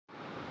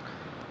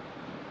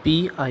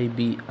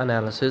PIB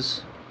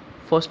Analysis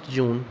 1st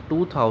June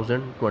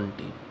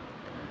 2020.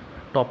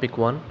 Topic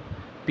 1.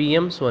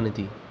 PM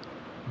Swanidhi.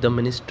 The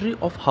Ministry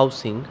of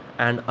Housing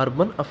and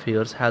Urban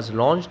Affairs has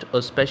launched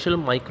a special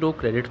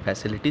microcredit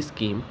facility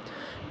scheme,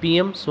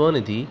 PM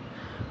Swanidhi,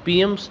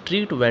 PM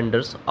Street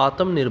Vendors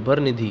Atmanirbhar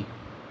Nidhi,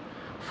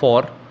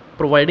 for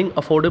providing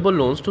affordable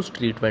loans to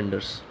street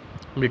vendors.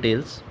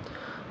 Details.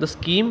 The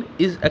scheme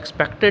is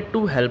expected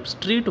to help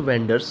street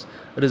vendors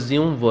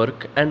resume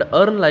work and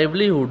earn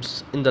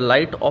livelihoods in the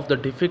light of the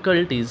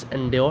difficulties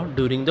endured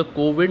during the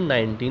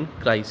COVID-19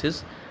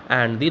 crisis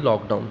and the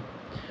lockdown.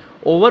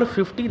 Over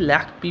 50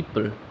 lakh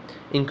people,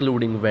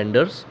 including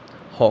vendors,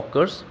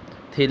 hawkers,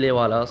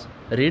 thelewalas,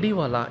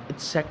 rediwala,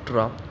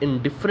 etc.,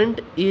 in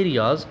different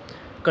areas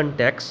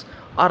contexts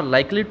are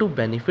likely to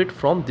benefit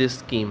from this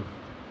scheme.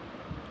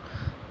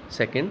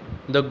 Second,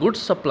 the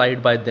goods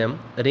supplied by them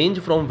range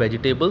from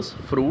vegetables,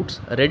 fruits,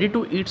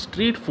 ready-to-eat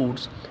street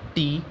foods,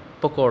 tea,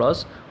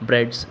 pakoras,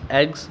 breads,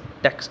 eggs,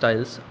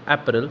 textiles,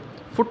 apparel,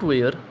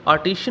 footwear,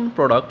 artisan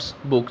products,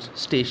 books,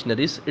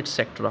 stationeries,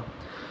 etc.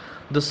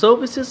 The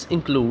services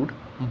include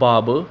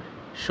barber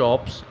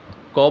shops,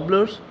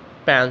 cobblers,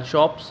 pan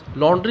shops,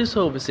 laundry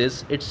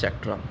services,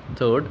 etc.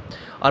 Third,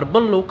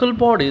 urban local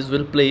bodies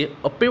will play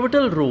a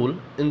pivotal role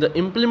in the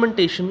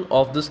implementation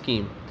of the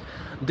scheme.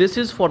 This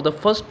is for the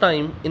first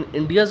time in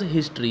India's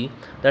history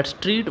that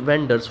street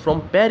vendors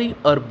from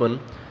peri-urban,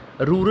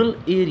 rural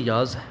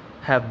areas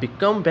have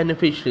become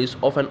beneficiaries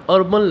of an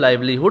urban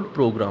livelihood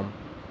program.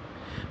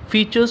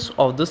 Features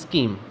of the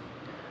scheme.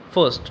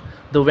 First,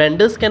 the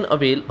vendors can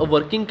avail a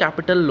working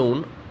capital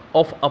loan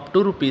of up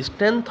to Rs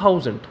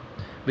 10,000,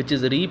 which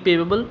is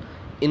repayable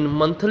in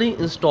monthly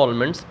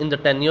installments in the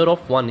tenure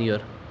of 1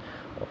 year.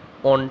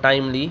 On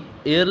timely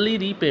yearly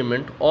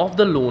repayment of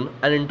the loan,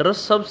 an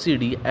interest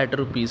subsidy at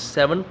Rs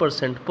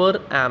 7%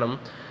 per annum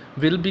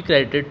will be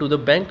credited to the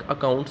bank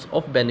accounts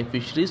of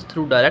beneficiaries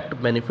through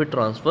direct benefit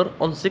transfer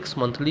on 6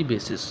 monthly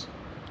basis.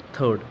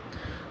 Third,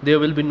 there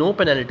will be no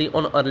penalty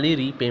on early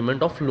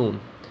repayment of loan.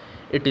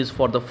 It is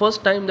for the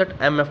first time that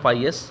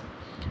MFIs,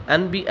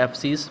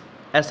 NBFCs,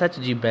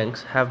 SHG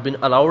banks have been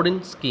allowed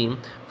in scheme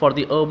for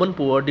the urban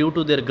poor due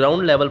to their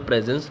ground level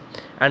presence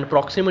and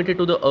proximity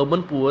to the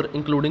urban poor,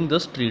 including the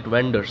street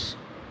vendors.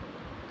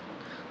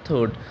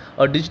 Third,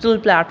 a digital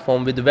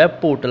platform with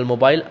web portal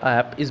mobile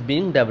app is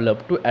being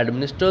developed to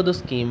administer the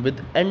scheme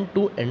with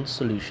end-to-end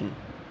solution.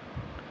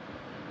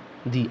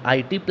 The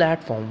IT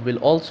platform will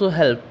also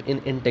help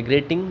in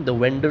integrating the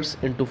vendors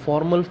into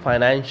formal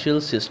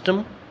financial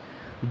system.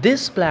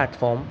 This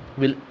platform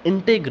will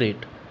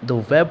integrate the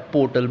web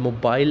portal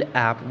mobile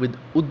app with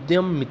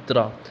Udyam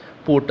Mitra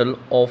portal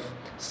of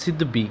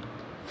Sidbi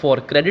for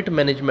credit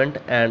management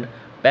and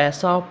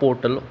Paisa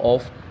portal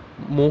of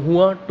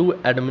Mohua to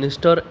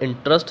administer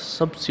interest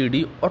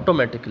subsidy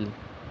automatically.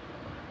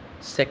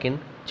 Second,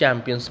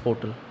 Champions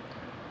portal.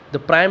 The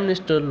Prime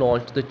Minister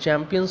launched the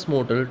Champions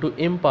model to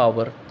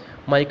empower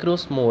micro,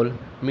 small,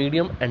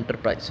 medium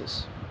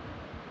enterprises.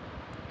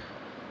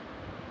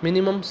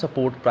 Minimum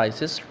support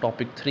prices.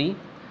 Topic 3.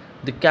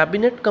 The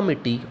Cabinet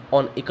Committee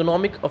on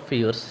Economic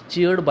Affairs,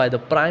 chaired by the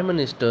Prime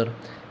Minister,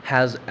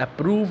 has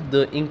approved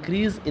the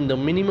increase in the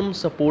minimum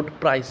support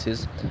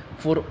prices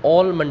for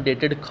all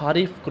mandated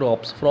Kharif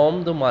crops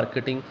from the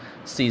marketing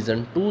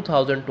season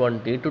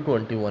 2020 to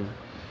 21.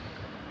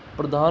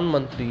 Pradhan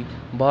Mantri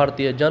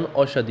Bharatiya Jan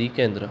Aushadhi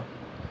Kendra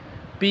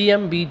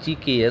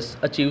PMBGKS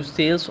achieved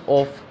sales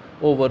of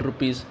over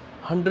Rs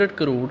 100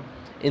 crore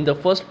in the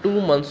first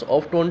 2 months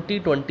of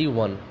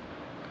 2021.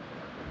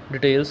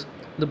 Details.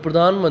 The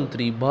Pradhan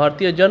Mantri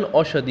Bharatiya Jan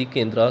Aushadhi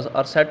Kendras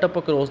are set up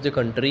across the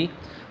country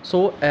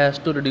so as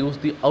to reduce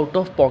the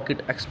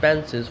out-of-pocket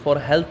expenses for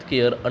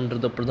healthcare under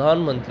the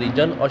Pradhan Mantri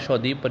Jan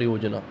Aushadhi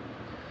Pariyojana.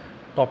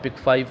 Topic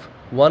 5.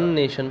 One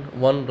Nation,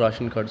 One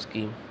Ration Card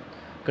Scheme.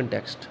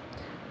 Context.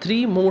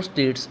 3 more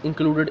states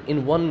included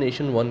in One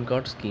Nation, One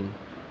Card Scheme.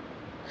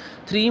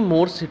 3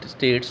 more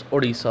states,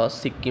 Odisha,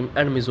 Sikkim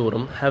and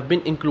Mizoram, have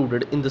been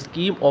included in the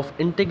scheme of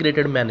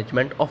Integrated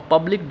Management of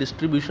Public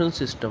Distribution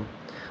System,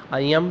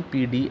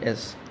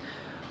 IMPDS.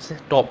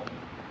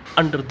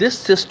 Under this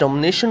system,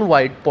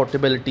 nationwide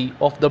portability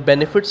of the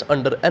benefits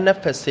under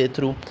NFSA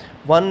through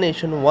One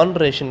Nation One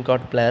Ration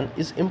Card plan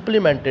is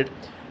implemented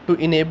to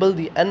enable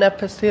the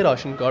NFSA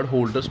ration card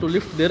holders to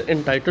lift their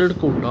entitled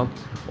quota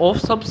of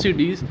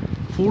subsidies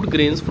food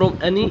grains from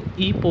any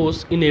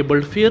EPOS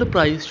enabled fair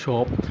price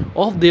shop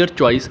of their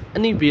choice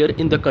anywhere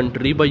in the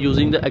country by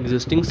using the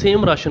existing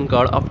same ration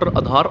card after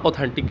Aadhaar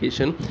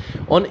authentication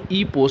on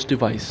EPOS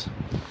device.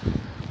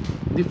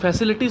 The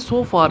facility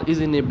so far is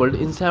enabled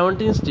in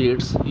 17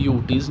 states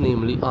UTs,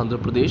 namely Andhra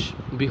Pradesh,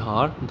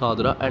 Bihar,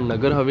 Dadra and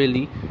Nagar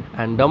Haveli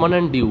and Daman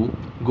and Diu,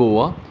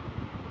 Goa,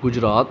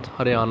 Gujarat,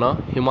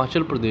 Haryana,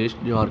 Himachal Pradesh,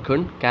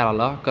 Jharkhand,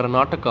 Kerala,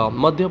 Karnataka,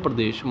 Madhya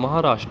Pradesh,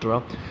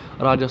 Maharashtra,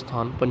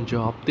 Rajasthan,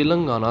 Punjab,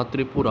 Telangana,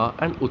 Tripura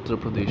and Uttar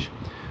Pradesh.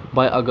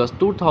 By August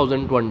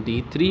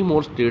 2020, 3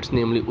 more states,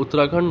 namely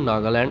Uttarakhand,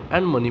 Nagaland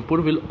and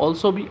Manipur, will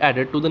also be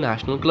added to the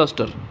national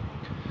cluster.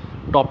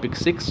 Topic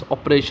 6.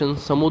 Operation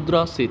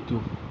Samudra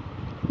Setu.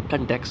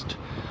 Context: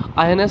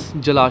 INS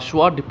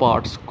Jalashwa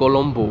departs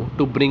Colombo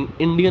to bring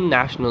Indian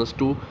nationals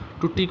to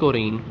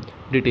Tuticorin.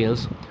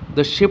 Details: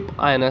 the ship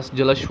INS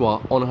Jalashwa,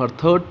 on her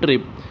third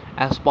trip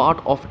as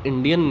part of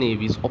Indian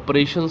Navy's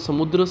Operation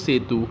Samudra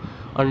Setu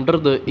under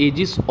the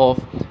aegis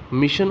of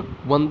Mission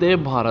Vande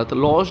Bharat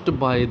launched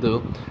by the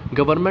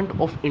Government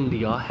of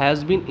India,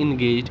 has been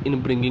engaged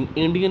in bringing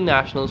Indian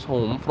nationals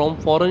home from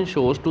foreign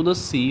shores to the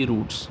sea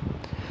routes.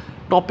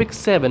 Topic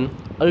 7: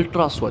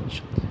 Ultra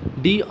Swatch.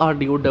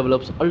 DRDO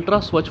develops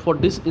Ultra Swatch for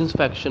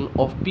disinfection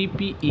of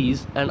PPEs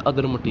and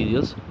other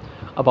materials.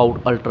 About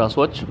Ultra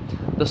Swatch: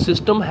 the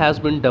system has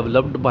been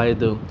developed by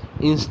the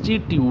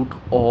Institute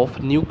of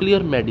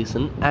Nuclear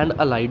Medicine and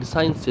Allied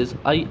Sciences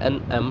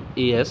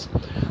INMAS,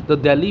 the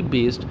Delhi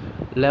based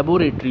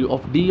laboratory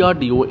of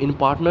DRDO, in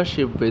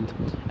partnership with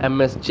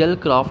MS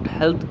Gelcraft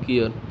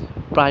Healthcare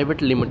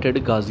Private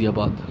Limited,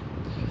 Ghaziabad.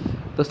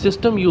 The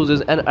system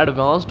uses an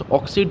advanced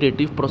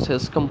oxidative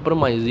process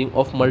comprising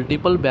of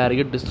multiple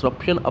barrier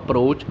disruption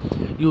approach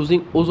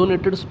using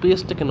ozonated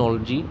space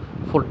technology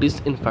for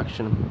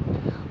disinfection.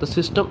 The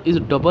system is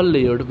double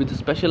layered with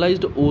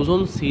specialized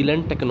ozone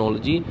sealant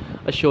technology,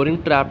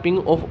 assuring trapping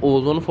of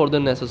ozone for the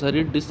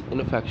necessary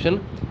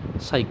disinfection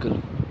cycle.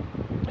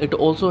 It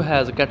also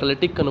has a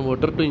catalytic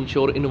converter to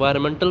ensure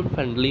environmental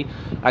friendly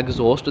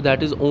exhaust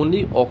that is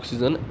only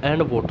oxygen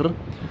and water.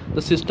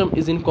 The system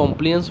is in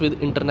compliance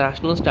with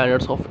international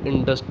standards of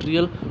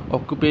industrial,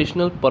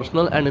 occupational,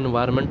 personal and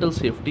environmental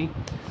safety.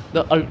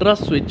 The Ultra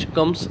Switch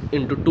comes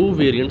into two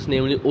variants,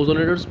 namely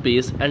ozonated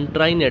space and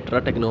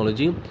Trinatra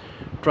technology.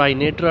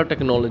 Trinatra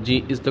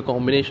technology is the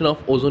combination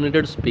of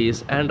ozonated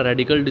space and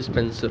radical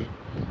dispenser.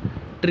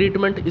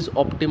 Treatment is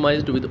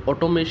optimized with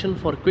automation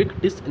for quick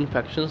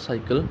disinfection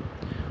cycle.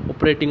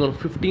 Operating on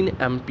 15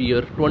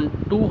 ampere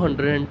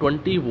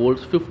 220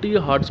 volts 50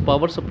 Hz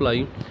power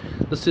supply,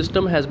 the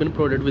system has been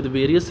provided with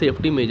various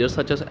safety measures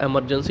such as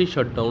emergency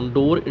shutdown,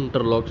 door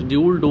interlocks,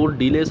 dual door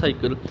delay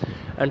cycle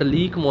and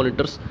leak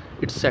monitors,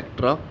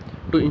 etc.,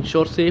 to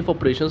ensure safe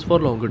operations for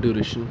longer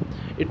duration.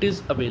 It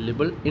is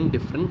available in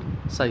different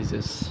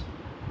sizes.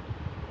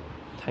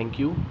 Thank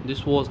you.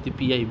 This was the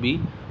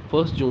PIB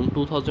 1st June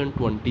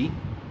 2020